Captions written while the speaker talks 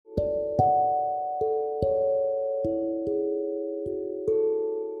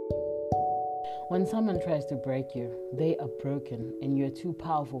When someone tries to break you, they are broken and you're too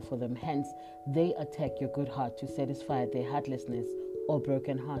powerful for them. Hence, they attack your good heart to satisfy their heartlessness or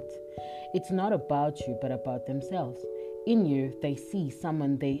broken heart. It's not about you, but about themselves. In you, they see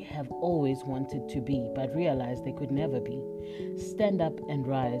someone they have always wanted to be, but realize they could never be. Stand up and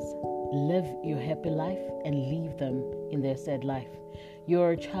rise. Live your happy life and leave them in their sad life.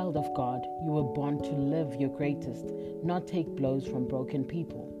 You're a child of God. You were born to live your greatest, not take blows from broken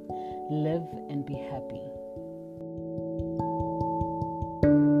people. Live and be happy.